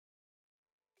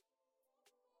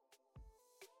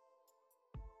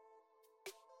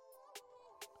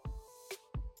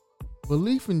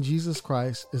Belief in Jesus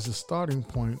Christ is a starting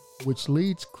point which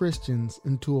leads Christians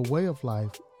into a way of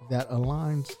life that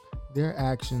aligns their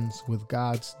actions with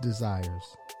God's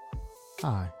desires.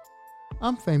 Hi,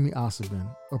 I'm Femi Osabin,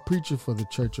 a preacher for the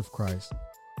Church of Christ.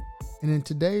 And in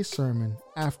today's sermon,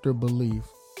 After Belief,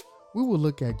 we will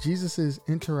look at Jesus'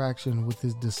 interaction with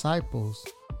his disciples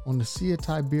on the Sea of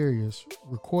Tiberias,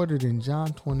 recorded in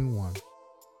John 21.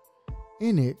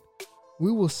 In it,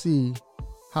 we will see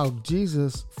how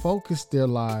Jesus focused their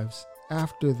lives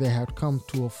after they had come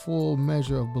to a full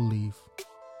measure of belief,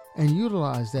 and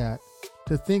utilize that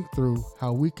to think through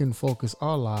how we can focus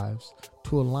our lives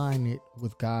to align it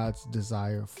with God's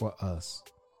desire for us.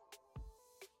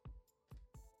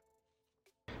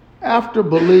 After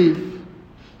belief,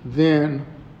 then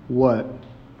what?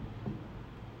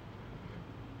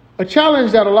 A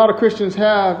challenge that a lot of Christians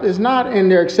have is not in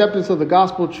their acceptance of the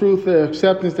gospel truth, their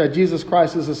acceptance that Jesus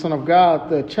Christ is the Son of God.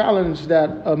 The challenge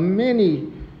that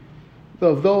many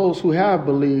of those who have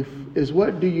belief is,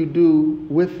 what do you do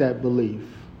with that belief?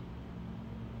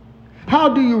 How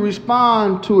do you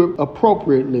respond to it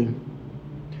appropriately?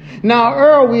 Now,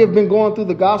 earlier we have been going through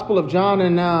the Gospel of John,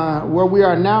 and where we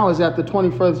are now is at the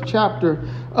 21st chapter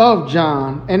of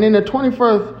John. And in the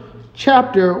 21st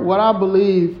chapter, what I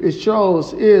believe it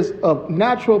shows is a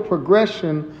natural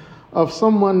progression of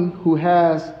someone who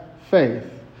has faith.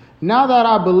 Now that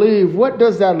I believe, what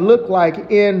does that look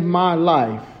like in my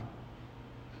life?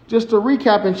 Just to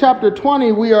recap, in chapter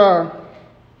 20, we are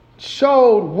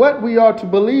showed what we are to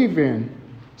believe in.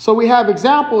 So we have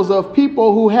examples of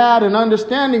people who had an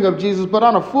understanding of Jesus, but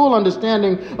not a full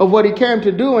understanding of what he came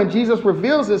to do. And Jesus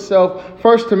reveals himself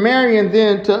first to Mary, and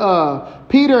then to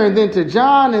Peter, and then to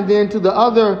John, and then to the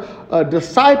other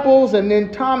disciples, and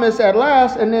then Thomas at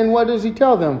last. And then what does he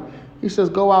tell them? He says,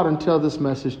 go out and tell this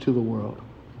message to the world.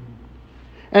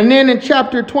 And then in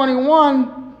chapter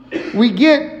 21, we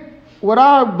get what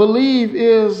I believe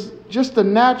is just the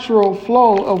natural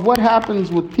flow of what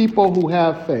happens with people who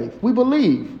have faith. We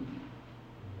believe.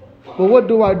 But what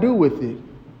do I do with it?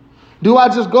 Do I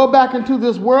just go back into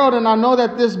this world and I know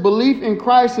that this belief in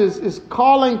Christ is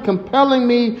compelling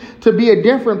me to be a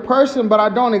different person, but I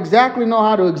don't exactly know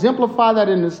how to exemplify that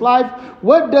in this life?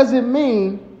 What does it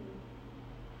mean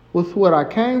with what I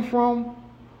came from,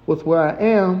 with where I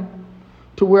am,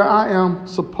 to where I am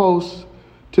supposed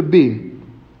to be?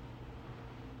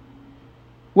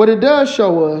 What it does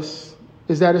show us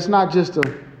is that it's not just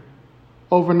an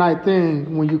overnight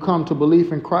thing when you come to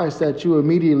belief in Christ that you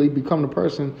immediately become the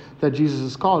person that Jesus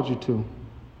has called you to.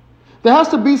 There has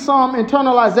to be some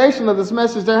internalization of this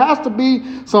message. There has to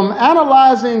be some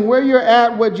analyzing where you're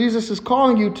at, what Jesus is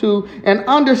calling you to, and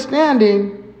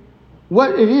understanding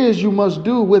what it is you must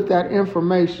do with that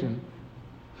information.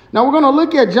 Now we're going to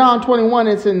look at John 21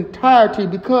 in its entirety,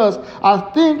 because I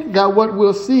think that what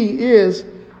we'll see is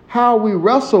how we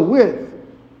wrestle with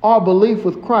our belief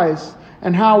with Christ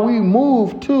and how we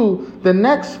move to the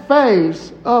next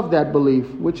phase of that belief,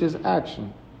 which is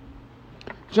action.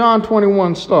 John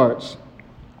 21 starts.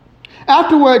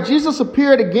 Afterward, Jesus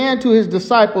appeared again to his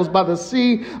disciples by the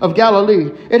Sea of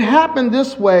Galilee. It happened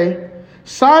this way.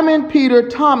 Simon Peter,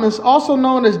 Thomas, also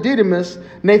known as Didymus,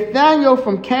 Nathanael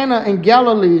from Cana in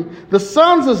Galilee, the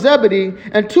sons of Zebedee,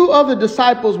 and two other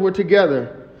disciples were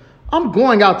together. I'm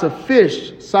going out to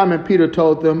fish, Simon Peter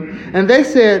told them. And they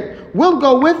said, we'll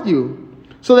go with you.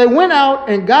 So they went out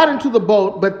and got into the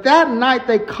boat, but that night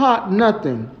they caught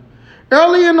nothing.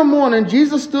 Early in the morning,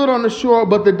 Jesus stood on the shore,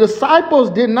 but the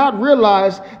disciples did not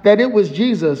realize that it was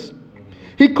Jesus.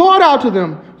 He called out to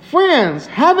them, friends,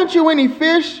 haven't you any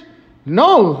fish?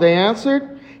 No, they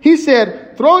answered. He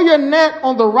said, throw your net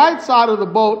on the right side of the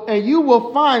boat and you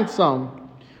will find some.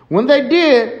 When they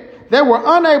did, they were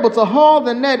unable to haul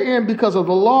the net in because of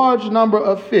the large number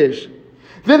of fish.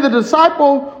 Then the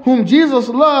disciple whom Jesus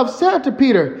loved said to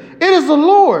Peter, it is the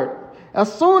Lord.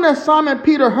 As soon as Simon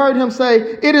Peter heard him say,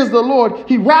 it is the Lord,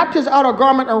 he wrapped his outer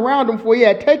garment around him, for he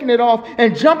had taken it off,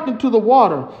 and jumped into the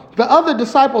water. The other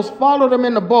disciples followed him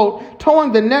in the boat,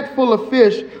 towing the net full of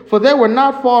fish, for they were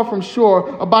not far from shore,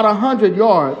 about 100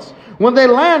 yards. When they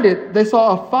landed, they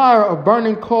saw a fire of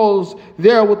burning coals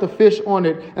there with the fish on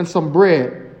it and some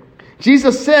bread.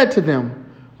 Jesus said to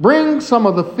them, bring some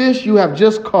of the fish you have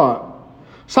just caught.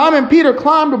 Simon Peter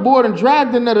climbed aboard and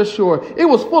dragged the net ashore. It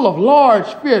was full of large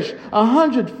fish,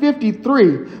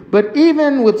 153. But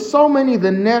even with so many,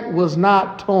 the net was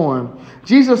not torn.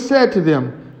 Jesus said to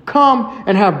them, come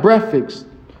and have breakfast.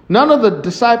 None of the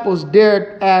disciples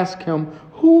dared ask him,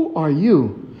 who are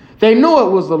you? They knew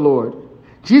it was the Lord.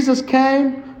 Jesus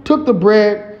came, took the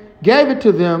bread, gave it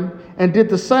to them, and did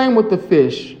the same with the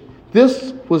fish.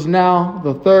 This was now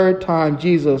the third time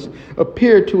Jesus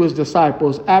appeared to his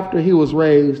disciples after he was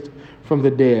raised from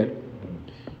the dead.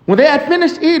 When they had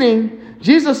finished eating,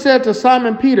 Jesus said to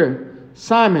Simon Peter,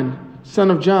 "Simon,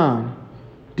 son of John,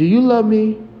 do you love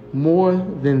me more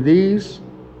than these?"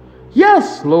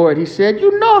 "Yes, Lord," he said,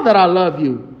 "you know that I love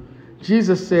you."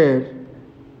 Jesus said,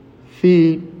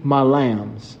 "Feed my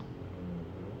lambs."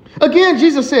 Again,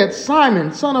 Jesus said,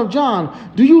 "Simon, son of John,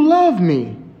 do you love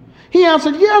me?" He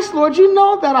answered, "Yes, Lord, you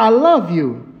know that I love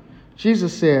you."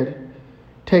 Jesus said,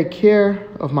 "Take care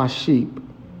of my sheep."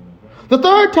 The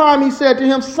third time he said to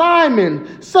him,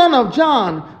 "Simon, son of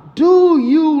John, do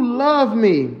you love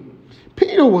me?"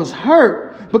 Peter was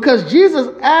hurt because Jesus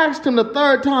asked him the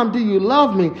third time, "Do you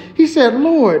love me?" He said,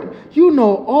 "Lord, you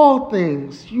know all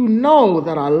things. You know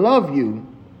that I love you."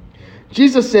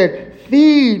 Jesus said,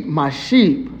 "Feed my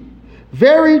sheep.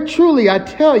 Very truly, I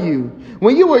tell you,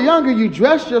 when you were younger, you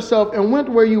dressed yourself and went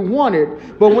where you wanted.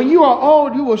 But when you are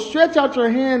old, you will stretch out your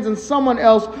hands and someone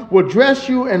else will dress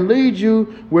you and lead you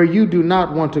where you do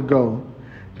not want to go."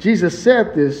 Jesus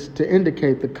said this to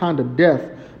indicate the kind of death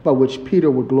by which Peter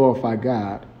would glorify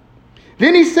God.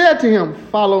 Then he said to him,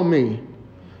 "Follow me."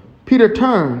 Peter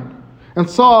turned and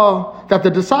saw that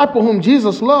the disciple whom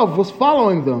Jesus loved was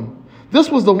following them. This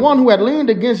was the one who had leaned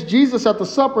against Jesus at the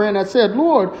supper and had said,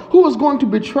 "Lord, who is going to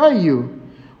betray you?"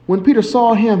 When Peter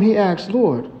saw him, he asked,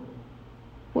 "Lord,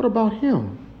 what about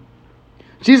him?"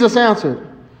 Jesus answered,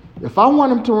 "If I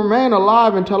want him to remain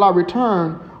alive until I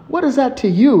return, what is that to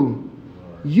you?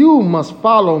 You must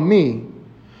follow me."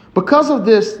 Because of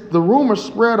this, the rumor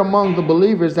spread among the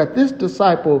believers that this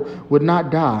disciple would not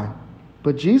die.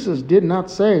 But Jesus did not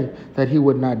say that he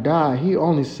would not die. He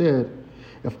only said,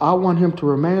 "If I want him to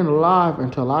remain alive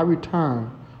until I return,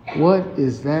 what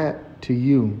is that to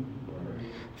you?"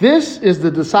 This is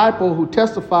the disciple who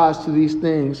testifies to these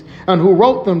things and who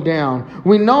wrote them down.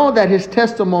 We know that his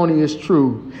testimony is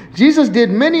true. Jesus did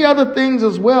many other things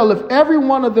as well. If every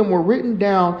one of them were written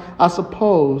down, I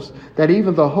suppose that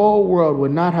even the whole world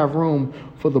would not have room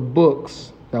for the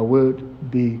books that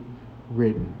would be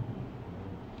written.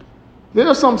 There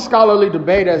is some scholarly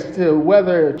debate as to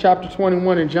whether chapter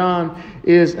 21 in John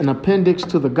is an appendix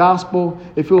to the gospel,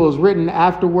 if it was written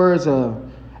afterwards,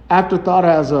 afterthought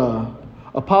as a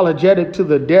apologetic to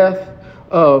the death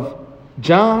of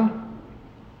John,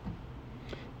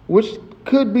 which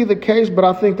could be the case, but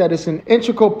I think that it's an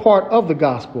integral part of the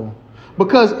gospel,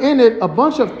 because in it a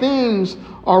bunch of things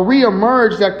are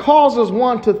reemerged that causes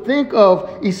one to think of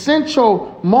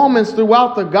essential moments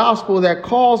throughout the gospel that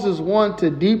causes one to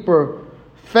deeper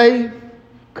faith,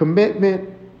 commitment,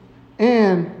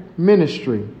 and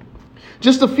ministry.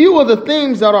 Just a few of the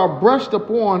things that are brushed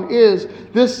upon is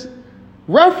this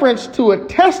reference to a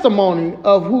testimony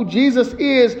of who Jesus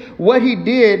is, what he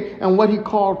did, and what he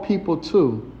called people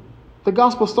to. The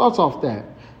gospel starts off that.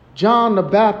 John the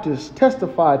Baptist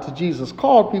testified to Jesus,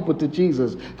 called people to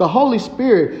Jesus. The Holy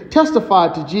Spirit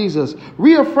testified to Jesus,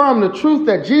 reaffirmed the truth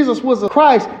that Jesus was the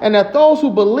Christ, and that those who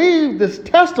believed this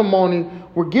testimony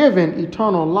were given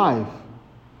eternal life.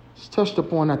 It's touched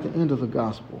upon at the end of the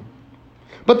gospel.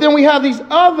 But then we have these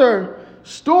other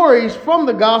stories from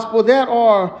the gospel that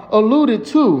are alluded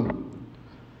to.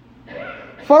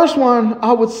 First one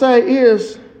I would say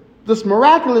is this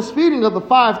miraculous feeding of the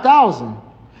 5,000.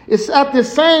 It's at the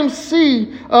same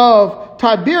sea of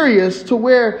Tiberias to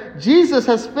where Jesus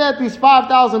has fed these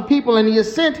 5,000 people, and he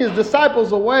has sent his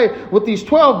disciples away with these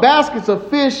 12 baskets of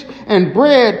fish and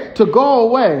bread to go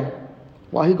away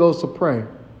while he goes to pray.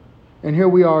 And here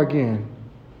we are again,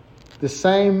 the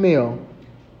same meal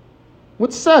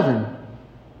with seven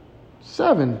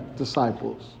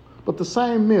disciples, but the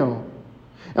same meal.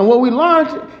 And what we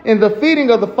learned in the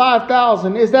feeding of the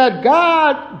 5,000 is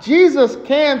that Jesus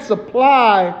can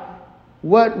supply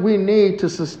what we need to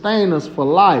sustain us for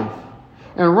life.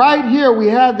 And right here we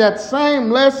have that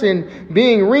same lesson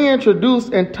being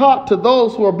reintroduced and taught to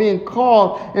those who are being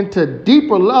called into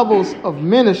deeper levels of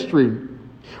ministry.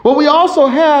 What we also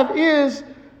have is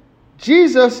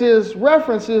Jesus'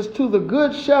 references to the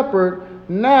Good Shepherd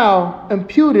now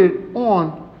imputed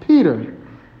on Peter.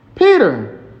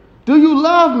 "Peter, do you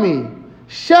love me?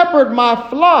 Shepherd my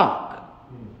flock."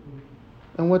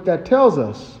 And what that tells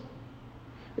us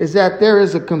is that there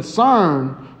is a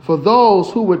concern for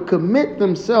those who would commit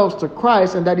themselves to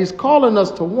Christ, and that he's calling us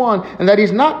to one, and that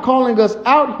he's not calling us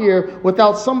out here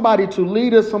without somebody to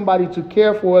lead us, somebody to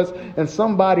care for us, and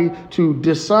somebody to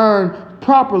discern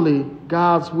properly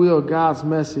God's will, God's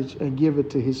message, and give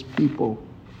it to his people.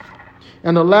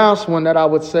 And the last one that I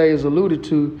would say is alluded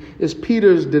to is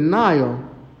Peter's denial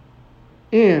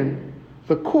in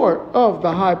the court of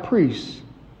the high priest.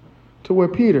 to where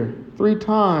Peter 3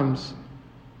 times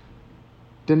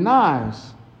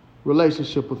denies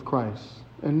relationship with Christ,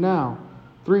 and now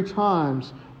 3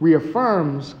 times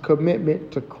reaffirms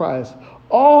commitment to Christ,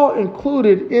 all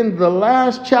included in the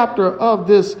last chapter of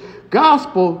this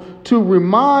gospel to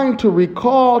remind, to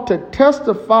recall, to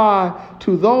testify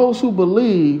to those who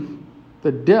believe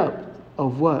the depth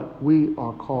of what we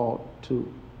are called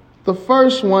to. The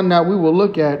first one that we will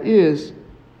look at is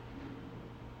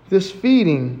this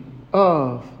feeding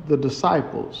of the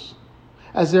disciples.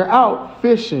 As they're out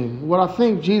fishing, what I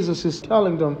think Jesus is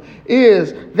telling them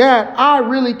is that I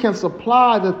really can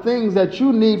supply the things that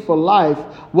you need for life.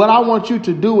 What I want you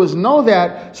to do is know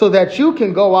that so that you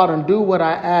can go out and do what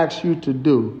I ask you to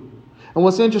do. And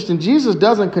what's interesting, Jesus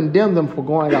doesn't condemn them for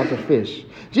going out to fish.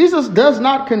 Jesus does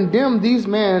not condemn these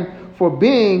men for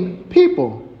being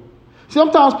people.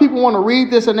 Sometimes people want to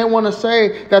read this and they want to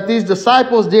say that these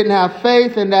disciples didn't have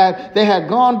faith and that they had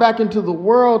gone back into the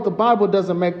world. The Bible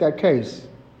doesn't make that case.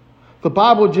 The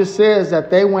Bible just says that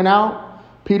they went out.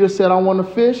 Peter said, I want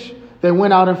to fish. They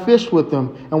went out and fished with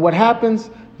them. And what happens?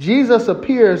 Jesus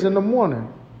appears in the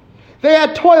morning. They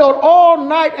had toiled all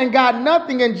night and got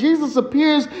nothing. And Jesus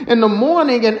appears in the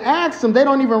morning and asks them, they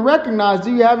don't even recognize,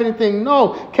 do you have anything?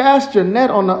 No, cast your net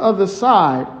on the other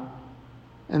side.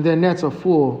 And their nets are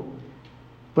full.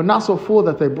 But not so full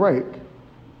that they break,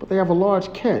 but they have a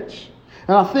large catch.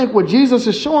 And I think what Jesus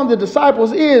is showing the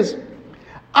disciples is,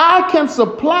 I can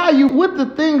supply you with the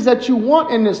things that you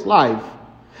want in this life.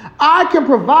 I can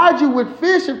provide you with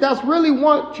fish if that's really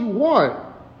what you want.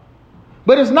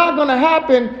 But it's not going to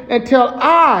happen until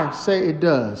I say it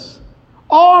does.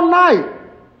 All night,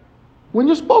 when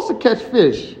you're supposed to catch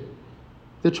fish,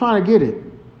 they're trying to get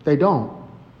it. They don't.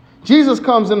 Jesus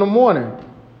comes in the morning.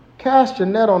 Cast your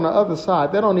net on the other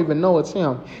side. They don't even know it's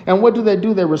him. And what do?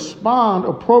 They respond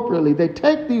appropriately. They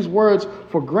take these words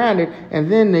for granted,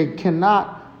 and then they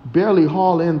cannot barely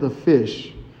haul in the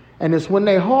fish. And it's when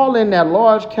they haul in that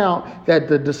large count that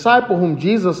the disciple whom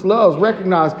Jesus loves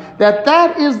recognize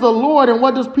that is the Lord. And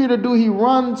what does Peter do? He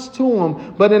runs to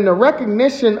him. But in the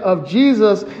recognition of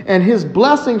Jesus and his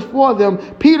blessings for them,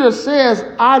 Peter says,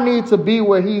 I need to be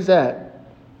where he's at.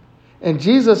 And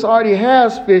Jesus already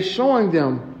has fish, showing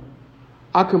them,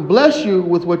 I can bless you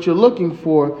with what you're looking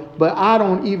for, but I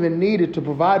don't even need it to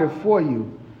provide it for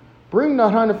you. Bring the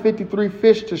 153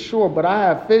 fish to shore, but I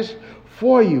have fish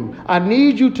for you. I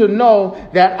need you to know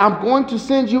that I'm going to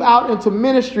send you out into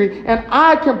ministry, and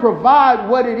I can provide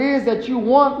what it is that you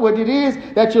want, what it is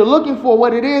that you're looking for,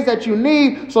 what it is that you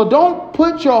need. So don't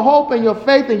put your hope and your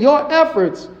faith and your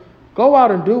efforts. Go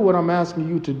out and do what I'm asking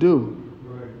you to do.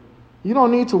 Right. You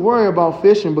don't need to worry about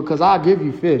fishing because I'll give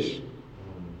you fish.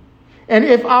 And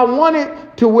if I want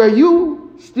it to where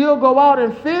you still go out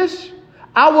and fish,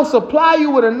 I will supply you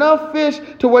with enough fish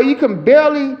to where you can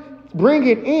barely bring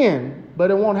it in,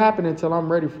 but it won't happen until I'm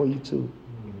ready for you to.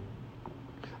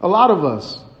 A lot of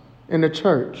us in the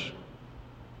church,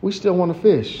 we still want to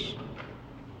fish.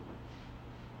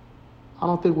 I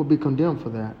don't think we'll be condemned for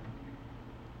that.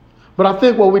 But I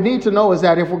think what we need to know is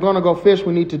that if we're going to go fish,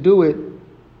 we need to do it.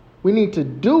 We need to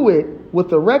do it with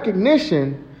the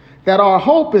recognition that our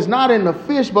hope is not in the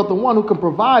fish, but the one who can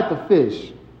provide the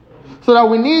fish. So that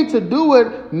we need to do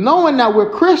it knowing that we're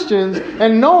Christians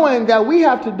and knowing that we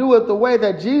have to do it the way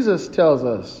that Jesus tells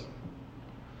us.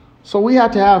 So we have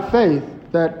to have faith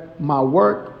that my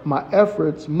work, my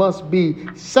efforts must be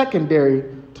secondary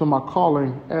to my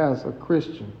calling as a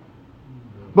Christian.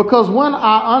 Because when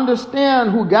I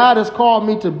understand who God has called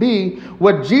me to be,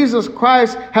 what Jesus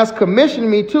Christ has commissioned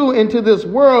me to into this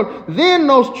world, then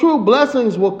those true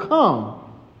blessings will come.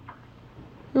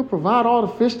 He'll provide all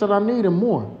the fish that I need and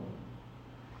more.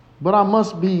 But I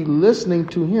must be listening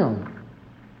to him,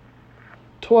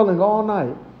 toiling all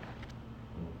night.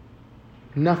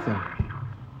 Nothing.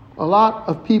 A lot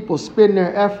of people spend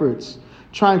their efforts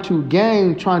trying to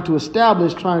gain, trying to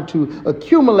establish, trying to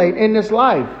accumulate in this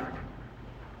life.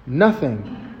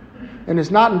 Nothing. And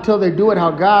it's not until they do it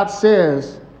how God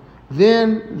says,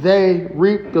 then they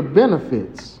reap the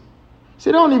benefits. See,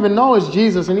 they don't even know it's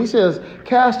Jesus. And he says,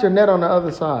 cast your net on the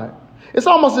other side. It's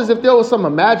almost as if there was some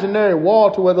imaginary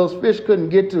wall to where those fish couldn't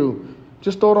get to.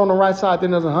 Just throw it on the right side.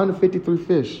 Then there's 153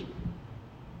 fish.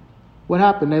 What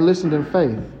happened? They listened in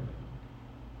faith.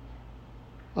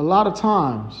 A lot of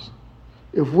times,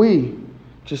 if we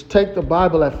just take the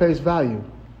Bible at face value,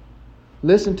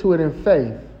 listen to it in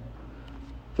faith,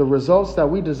 the results that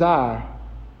we desire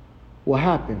will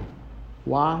happen.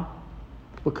 Why?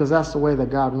 Because that's the way that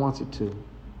God wants it to.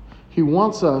 He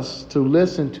wants us to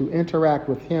listen, to interact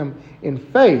with him in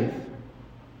faith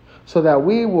so that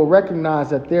we will recognize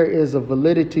that there is a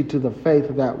validity to the faith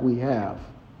that we have.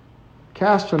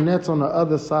 Cast your nets on the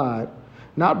other side,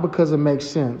 not because it makes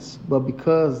sense, but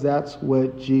because that's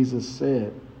what Jesus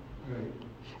said. Right.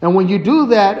 And when you do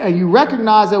that and you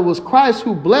recognize that it was Christ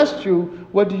who blessed you,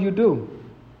 what do? You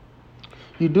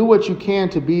do what you can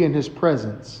to be in his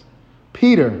presence.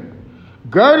 Peter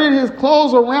girded his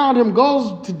clothes around him,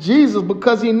 goes to Jesus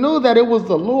because he knew that it was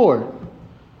the Lord.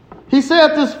 He said,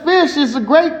 this fish is a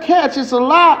great catch. It's a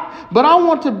lot, but I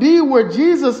want to be where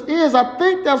Jesus is. I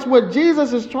think that's what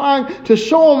Jesus is trying to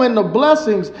show him in the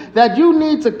blessings, that you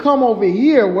need to come over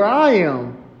here where I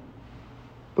am.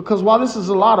 Because while this is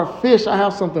a lot of fish, I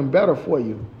have something better for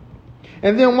you.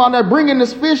 And then while they're bringing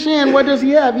this fish in, what does he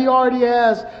have? He already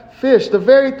has fish. The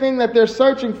very thing that they're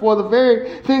searching for, the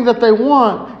very thing that they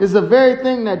want, is the very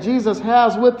thing that Jesus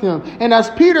has with him. And as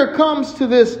Peter comes to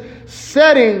this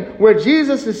setting where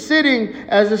Jesus is sitting,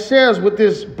 as it says, with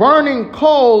this burning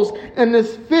coals and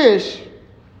this fish,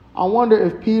 I wonder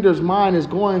if Peter's mind is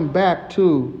going back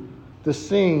to the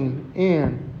scene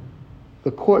in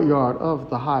the courtyard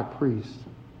of the high priest.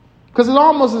 Because it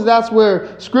almost is that's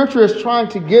where Scripture is trying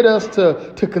to get us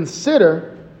to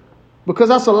consider. Because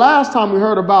that's the last time we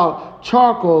heard about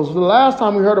charcoals. The last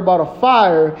time we heard about a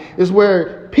fire is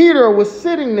where Peter was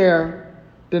sitting there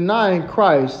denying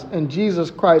Christ and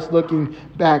Jesus Christ looking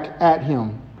back at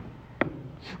him.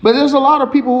 But there's a lot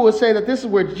of people who would say that this is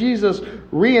where Jesus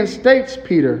reinstates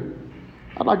Peter.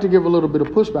 I'd like to give a little bit of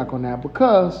pushback on that,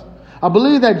 because I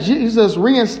believe that Jesus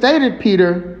reinstated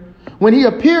Peter when he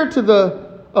appeared to the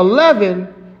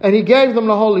 11 and he gave them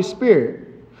the Holy Spirit.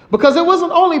 Because it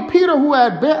wasn't only Peter who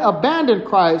had abandoned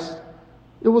Christ,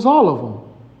 it was all of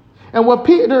them. And what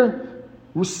Peter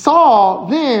saw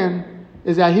then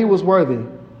is that he was worthy.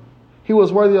 He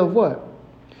was worthy of what?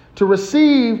 To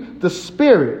receive the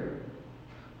Spirit,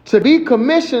 to be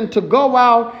commissioned to go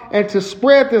out and to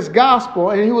spread this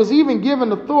gospel. And he was even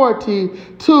given authority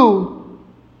to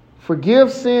forgive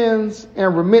sins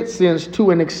and remit sins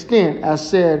to an extent, as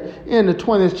said in the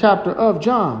 20th chapter of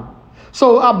John.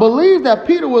 So I believe that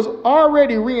Peter was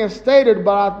already reinstated,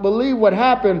 but I believe what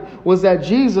happened was that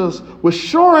Jesus was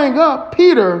shoring up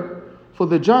Peter for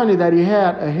the journey that he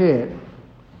had ahead.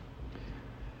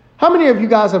 How many of you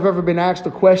guys have ever been asked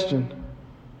a question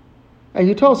and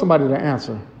you told somebody the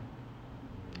answer?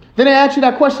 Then they ask you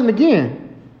that question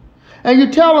again and you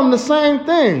tell them the same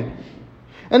thing.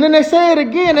 And then they say it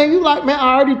again, and you're like, man,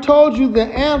 I already told you the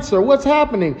answer. What's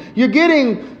happening? You're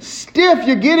getting stiff.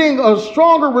 You're getting a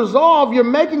stronger resolve. You're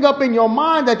making up in your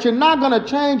mind that you're not going to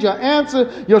change your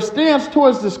answer, your stance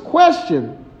towards this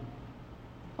question.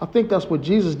 I think that's what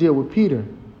Jesus did with Peter.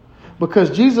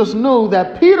 Because Jesus knew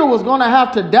that Peter was going to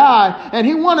have to die. And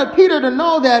he wanted Peter to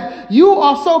know that you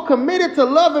are so committed to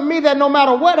loving me that no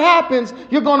matter what happens,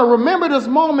 you're going to remember this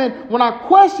moment when I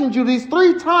questioned you these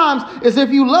 3 times as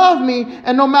if you love me.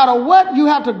 And no matter what you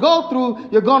have to go through,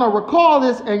 you're going to recall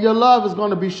this and your love is going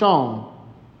to be shown.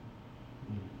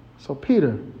 So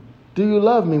Peter, do you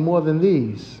love me more than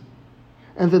these?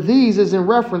 And the these is in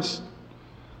reference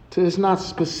to, it's not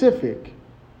specific.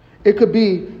 It could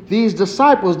be these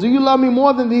disciples. Do you love me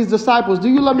more than these disciples? Do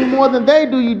you love me more than they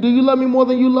do? Do you love me more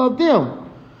than you love them?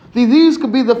 These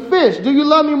could be the fish. Do you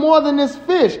love me more than this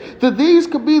fish? These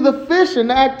could be the fish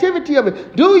and the activity of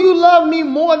it. Do you love me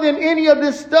more than any of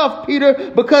this stuff,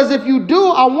 Peter? Because if you do,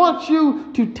 I want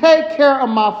you to take care of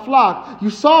my flock.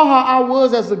 You saw how I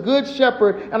was as a good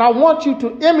shepherd, and I want you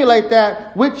to emulate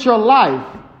that with your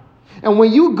life. And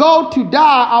when you go to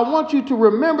die, I want you to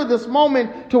remember this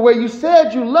moment to where you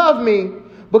said you love me,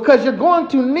 because you're going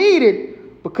to need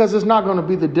it, because it's not going to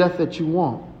be the death that you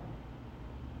want.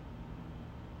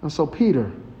 And so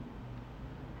Peter,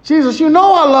 Jesus, you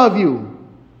know I love you.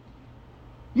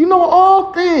 You know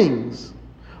all things.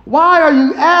 Why are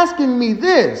you asking me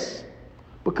this?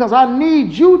 Because I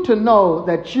need you to know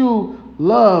that you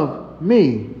love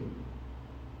me.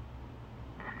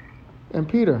 And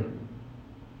Peter,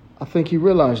 I think he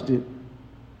realized it.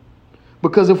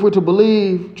 Because if we're to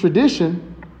believe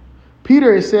tradition,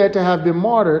 Peter is said to have been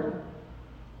martyred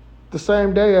the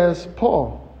same day as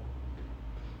Paul,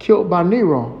 killed by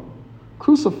Nero,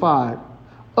 crucified,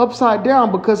 upside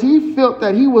down, because he felt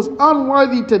that he was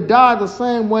unworthy to die the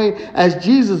same way as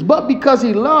Jesus. But because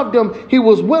he loved him, he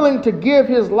was willing to give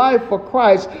his life for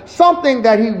Christ, something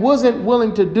that he wasn't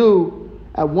willing to do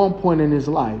at one point in his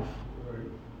life.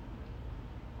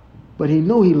 But he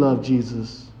knew he loved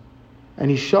Jesus,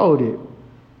 and he showed it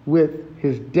with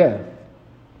his death.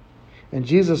 And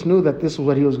Jesus knew that this was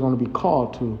what he was going to be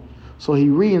called to. So he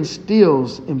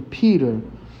reinstills in Peter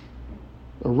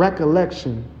a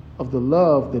recollection of the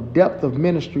love, the depth of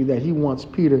ministry that he wants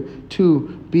Peter to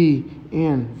be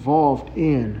involved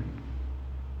in.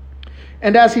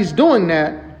 And as he's doing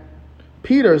that,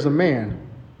 Peter is a man.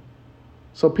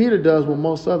 So Peter does what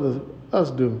most of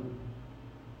us do.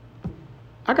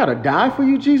 I got to die for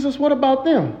you, Jesus? What about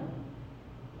them?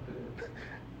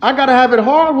 I got to have it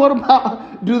hard? What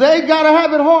about, do they got to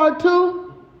have it hard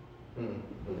too?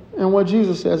 And what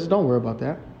Jesus says is, don't worry about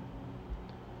that.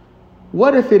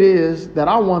 What if it is that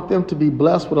I want them to be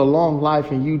blessed with a long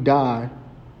life and you die?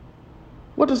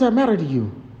 What does that matter to you?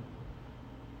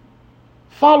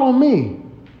 Follow me.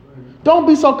 Don't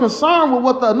be so concerned with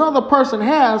what another person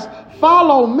has.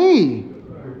 Follow me.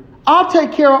 I'll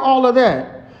take care of all of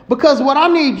that. Because what I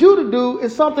need you to do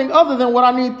is something other than what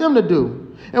I need them to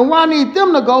do. And where I need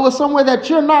them to go is somewhere that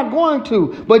you're not going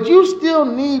to. But you still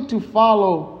need to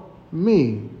follow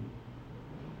me.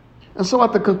 And so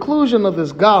at the conclusion of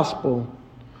this gospel,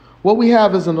 what we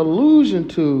have is an allusion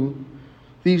to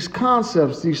these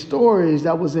concepts, these stories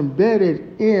that was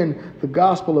embedded in the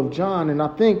Gospel of John. And I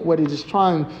think what it is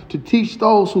trying to teach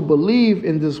those who believe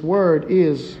in this word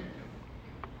is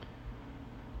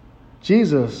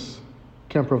Jesus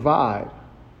can provide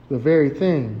the very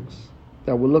things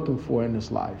that we're looking for in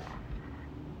this life.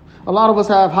 A lot of us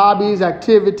have hobbies,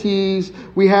 activities.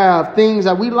 We have things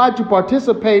that we like to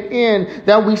participate in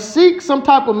that we seek some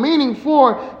type of meaning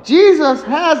for. Jesus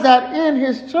has that in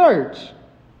his church.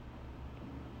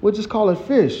 We'll just call it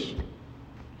fish.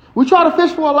 We try to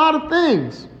fish for a lot of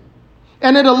things.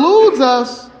 And it eludes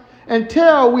us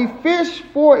until we fish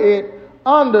for it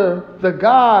under the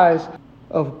guise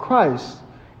of Christ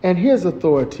and his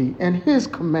authority and his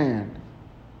command.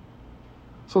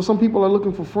 So some people are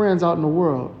looking for friends out in the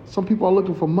world. Some people are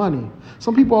looking for money.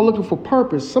 Some people are looking for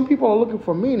purpose. Some people are looking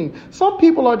for meaning. Some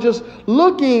people are just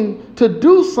looking to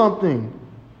do something.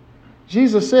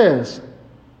 Jesus says,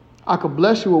 I could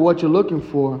bless you with what you're looking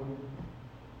for,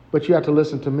 but you have to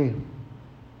listen to me.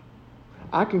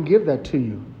 I can give that to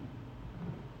you,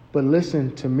 but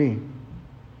listen to me.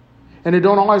 And it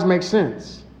don't always make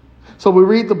sense. So we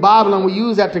read the Bible and we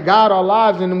use that to guide our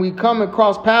lives, and then we come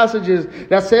across passages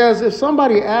that says if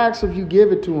somebody asks if you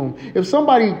give it to them, if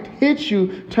somebody hits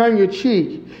you, turn your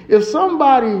cheek. If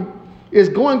somebody is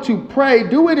going to pray,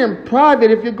 do it in private.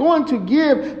 If you're going to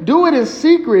give, do it in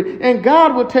secret, and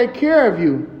God will take care of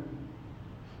you.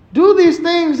 Do these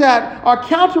things that are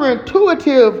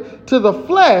counterintuitive to the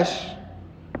flesh,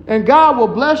 and God will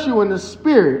bless you in the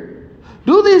spirit.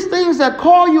 Do these things that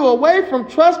call you away from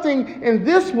trusting in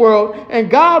this world, and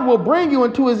God will bring you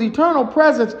into his eternal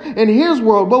presence in his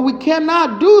world. But we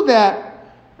cannot do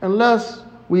that unless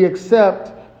we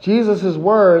accept Jesus'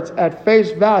 words at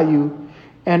face value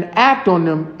and act on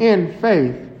them in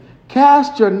faith.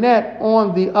 Cast your net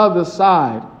on the other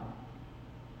side.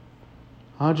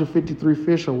 153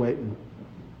 fish are waiting.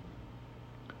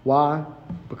 Why?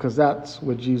 Because that's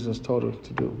what Jesus told us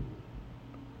to do.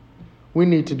 We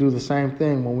need to do the same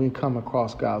thing when we come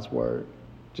across God's word.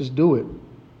 Just do it.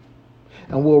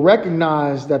 And we'll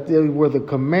recognize that they were the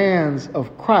commands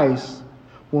of Christ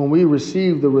when we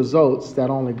receive the results that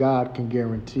only God can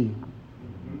guarantee.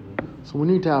 So we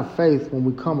need to have faith when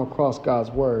we come across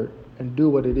God's word and do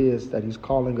what it is that he's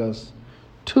calling us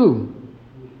to.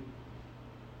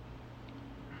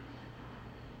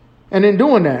 And in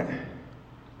doing that,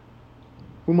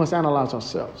 we must analyze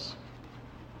ourselves.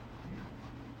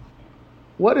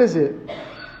 What is it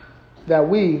that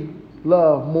we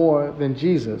love more than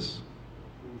Jesus?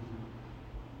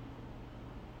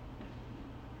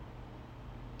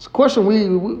 It's a question we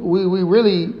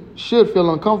really should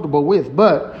feel uncomfortable with.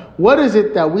 But what is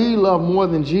it that we love more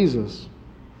than Jesus?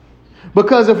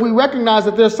 Because if we recognize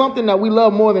that there's something that we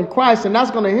love more than Christ, and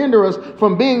that's going to hinder us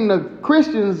from being the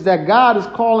Christians that God is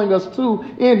calling us to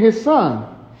in his Son.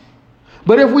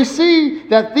 But if we see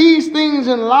that these things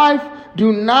in life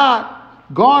do not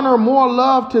garner more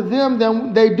love to them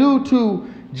than they do to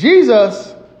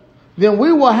Jesus, then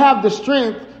we will have the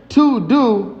strength to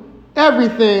do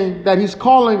everything that he's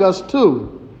calling us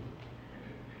to.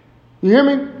 You hear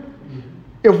me?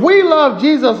 If we love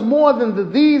Jesus more than the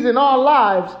these in our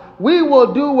lives, we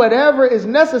will do whatever is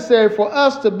necessary for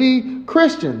us to be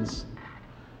Christians.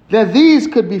 That these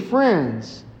could be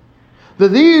friends. That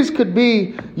these could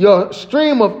be your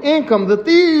stream of income. That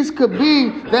these could be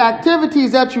the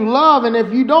activities that you love. And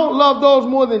if you don't love those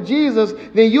more than Jesus,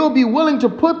 then you'll be willing to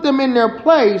put them in their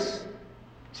place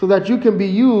so that you can be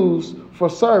used for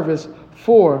service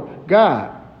for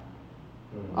God.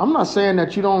 I'm not saying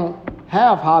that you don't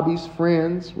have hobbies,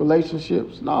 friends,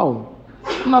 relationships. No.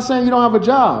 I'm not saying you don't have a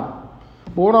job.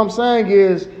 But what I'm saying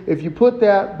is, if you put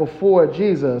that before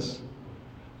Jesus,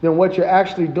 then what you're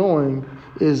actually doing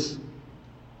is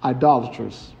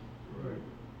idolatrous.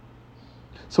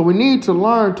 So we need to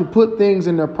learn to put things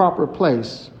in their proper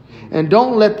place. And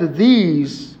don't let the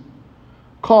these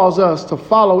cause us to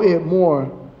follow it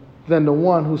more than the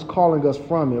one who's calling us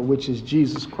from it, which is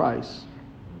Jesus Christ.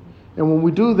 And when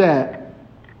we do that,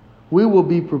 we will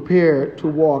be prepared to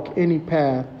walk any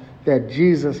path that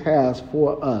Jesus has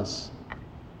for us.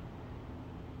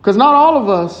 Because not all of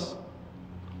us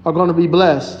are going to be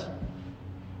blessed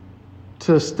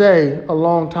to stay a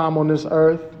long time on this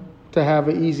earth, to have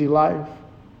an easy life.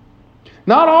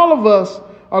 Not all of us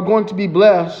are going to be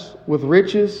blessed with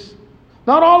riches.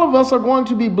 Not all of us are going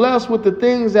to be blessed with the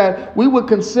things that we would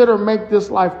consider make this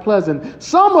life pleasant.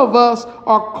 Some of us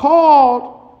are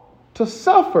called to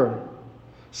suffer.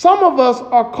 Some of us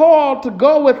are called to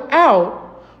go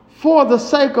without for the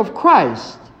sake of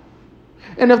Christ.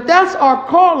 And if that's our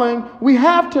calling, we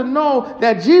have to know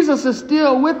that Jesus is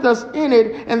still with us in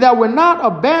it and that we're not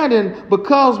abandoned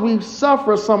because we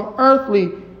suffer some earthly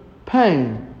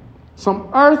pain, some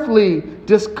earthly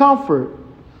discomfort,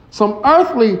 some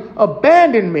earthly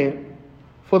abandonment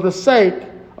for the sake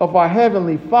of our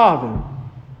Heavenly Father.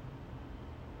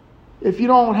 If you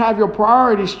don't have your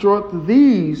priorities straight,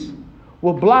 these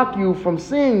will block you from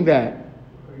seeing that.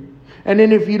 And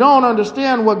then if you don't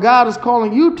understand what God is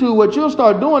calling you to, what you'll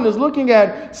start doing is looking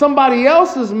at somebody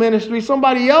else's ministry,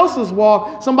 somebody else's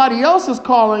walk, somebody else's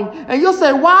calling, and you'll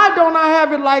say, why don't I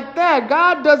have it like that?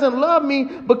 God doesn't love me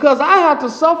because I have to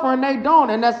suffer and they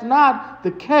don't. And that's not the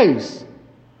case.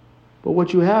 But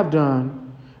what you have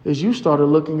done is you started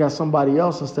looking at somebody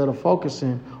else instead of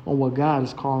focusing on what God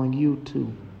is calling you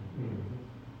to.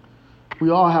 We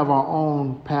all have our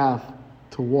own path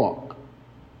to walk.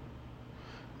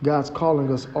 God's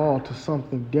calling us all to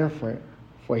something different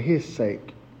for His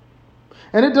sake.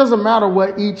 And it doesn't matter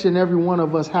what each and every one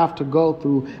of us have to go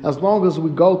through as long as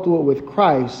we go through it with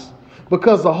Christ.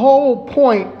 Because the whole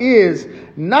point is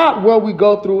not what we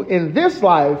go through in this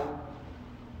life,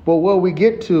 but what we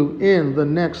get to in the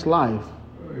next life.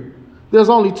 There's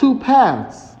only two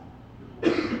paths.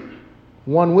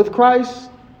 One with Christ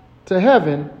to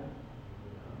heaven,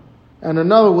 and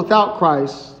another without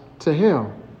Christ to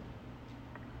hell.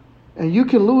 And you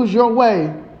can lose your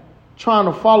way trying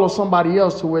to follow somebody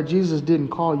else to where Jesus didn't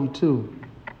call you to.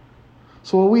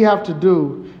 So what we have to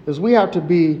do is we have to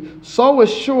be so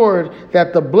assured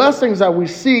that the blessings that we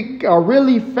seek are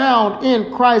really found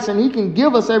in Christ and He can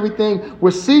give us everything we're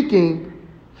seeking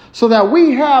so that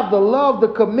we have the love, the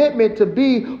commitment to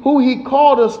be who He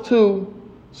called us to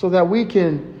so that we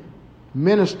can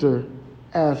minister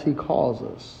as He calls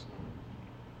us.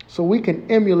 So we can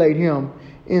emulate Him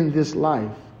in this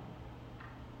life.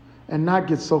 And not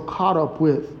get so caught up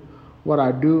with what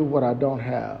I do, what I don't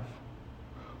have,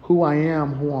 who I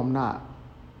am, who I'm not.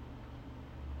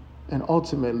 And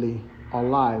ultimately, our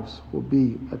lives will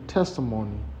be a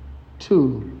testimony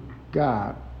to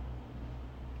God.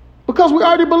 Because we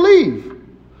already believe.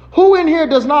 Who in here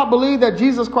does not believe that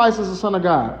Jesus Christ is the Son of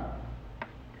God?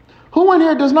 Who in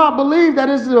here does not believe that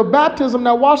it's the baptism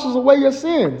that washes away your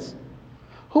sins?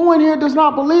 Who in here does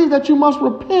not believe that you must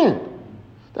repent?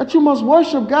 That you must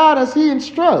worship God as He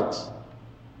instructs.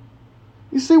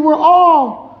 You see, we're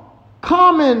all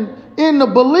common in the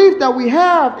belief that we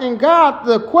have in God.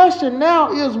 The question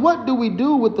now is, what do we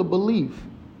do with the belief?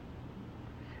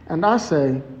 And I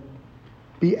say,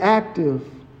 be active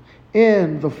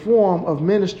in the form of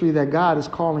ministry that God is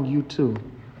calling you to.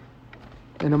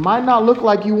 And it might not look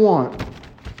like you want,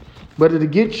 but it'll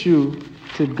get you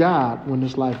to God when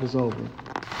this life is over.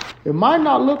 It might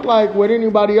not look like what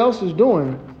anybody else is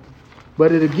doing,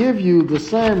 but it'll give you the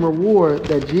same reward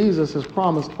that Jesus has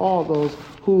promised all those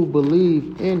who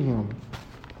believe in Him.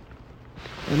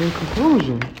 And in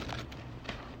conclusion,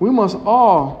 we must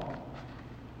all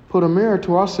put a mirror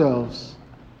to ourselves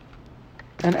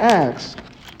and ask,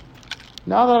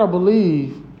 now that I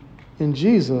believe in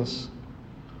Jesus,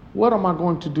 what am I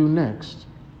going to do next?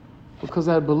 Because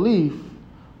that belief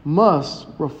must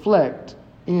reflect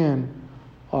in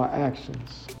our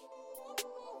actions.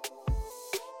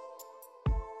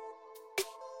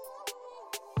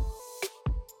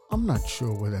 I'm not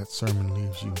sure where that sermon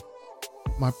leaves you.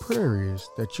 My prayer is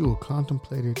that you will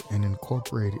contemplate it and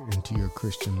incorporate it into your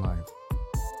Christian life.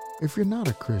 If you're not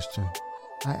a Christian,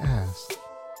 I ask,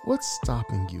 what's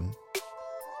stopping you?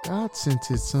 God sent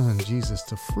His Son, Jesus,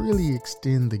 to freely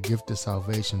extend the gift of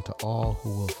salvation to all who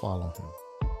will follow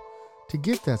Him. To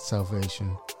get that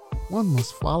salvation, one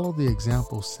must follow the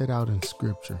examples set out in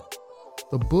Scripture.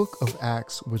 The book of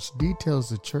Acts, which details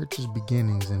the church's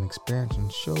beginnings and expansion,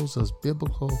 shows us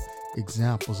biblical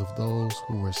examples of those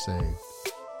who were saved.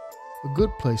 A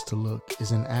good place to look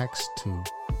is in Acts 2.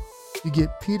 You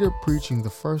get Peter preaching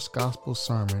the first gospel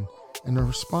sermon and the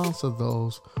response of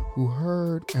those who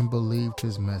heard and believed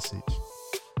his message.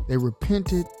 They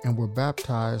repented and were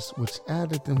baptized, which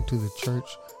added them to the church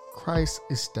Christ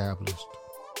established.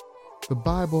 The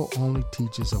Bible only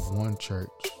teaches of one church.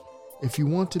 If you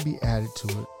want to be added to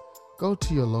it, go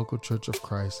to your local Church of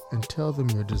Christ and tell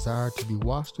them your desire to be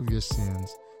washed of your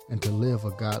sins and to live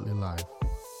a godly life.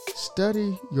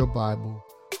 Study your Bible,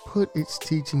 put its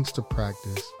teachings to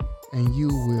practice, and you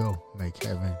will make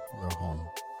heaven your home.